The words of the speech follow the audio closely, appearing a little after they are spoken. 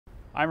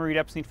I'm Reid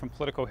Epstein from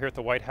Politico here at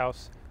the White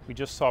House. We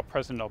just saw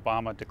President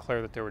Obama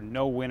declare that there were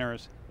no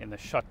winners in the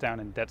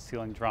shutdown and debt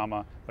ceiling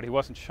drama, but he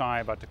wasn't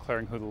shy about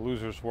declaring who the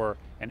losers were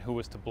and who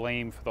was to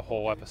blame for the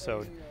whole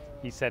episode.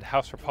 He said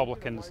House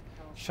Republicans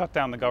shut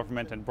down the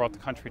government and brought the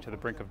country to the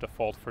brink of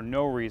default for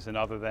no reason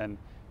other than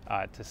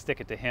to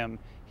stick it to him.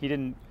 He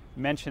didn't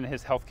mention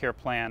his health care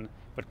plan,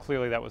 but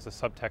clearly that was the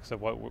subtext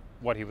of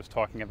what he was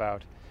talking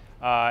about.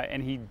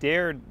 And he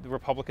dared the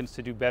Republicans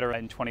to do better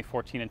in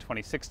 2014 and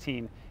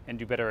 2016 and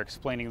do better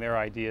explaining their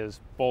ideas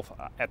both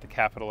at the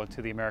Capitol and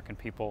to the American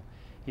people.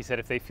 He said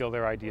if they feel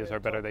their ideas are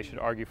better, they should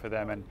argue for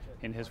them and,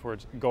 in his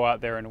words, go out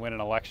there and win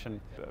an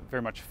election.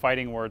 Very much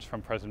fighting words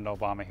from President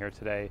Obama here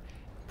today.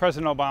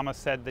 President Obama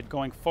said that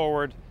going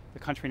forward, the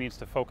country needs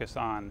to focus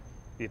on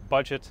the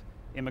budget,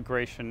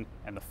 immigration,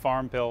 and the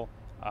farm bill.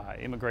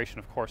 Immigration,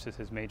 of course, is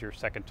his major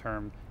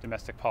second-term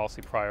domestic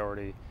policy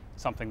priority,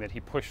 something that he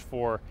pushed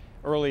for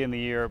early in the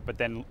year, but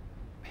then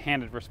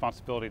handed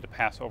responsibility to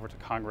pass over to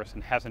Congress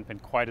and hasn't been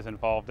quite as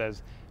involved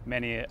as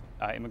many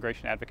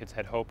immigration advocates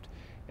had hoped.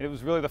 And it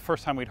was really the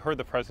first time we'd heard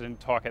the president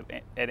talk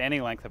at any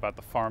length about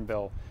the farm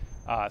bill,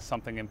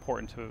 something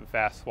important to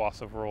vast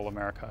swaths of rural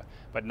America,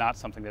 but not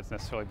something that's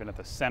necessarily been at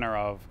the center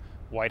of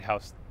White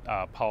House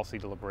policy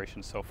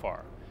deliberations so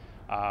far.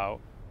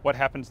 What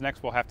happens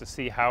next, we'll have to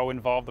see how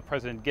involved the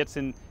president gets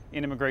in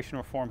immigration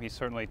reform. He's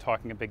certainly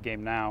talking a big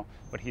game now,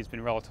 but he's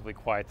been relatively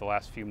quiet the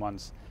last few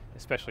months,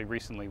 especially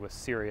recently with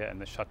Syria and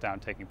the shutdown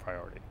taking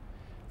priority.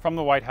 From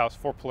the White House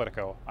for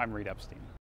Politico, I'm Reid Epstein.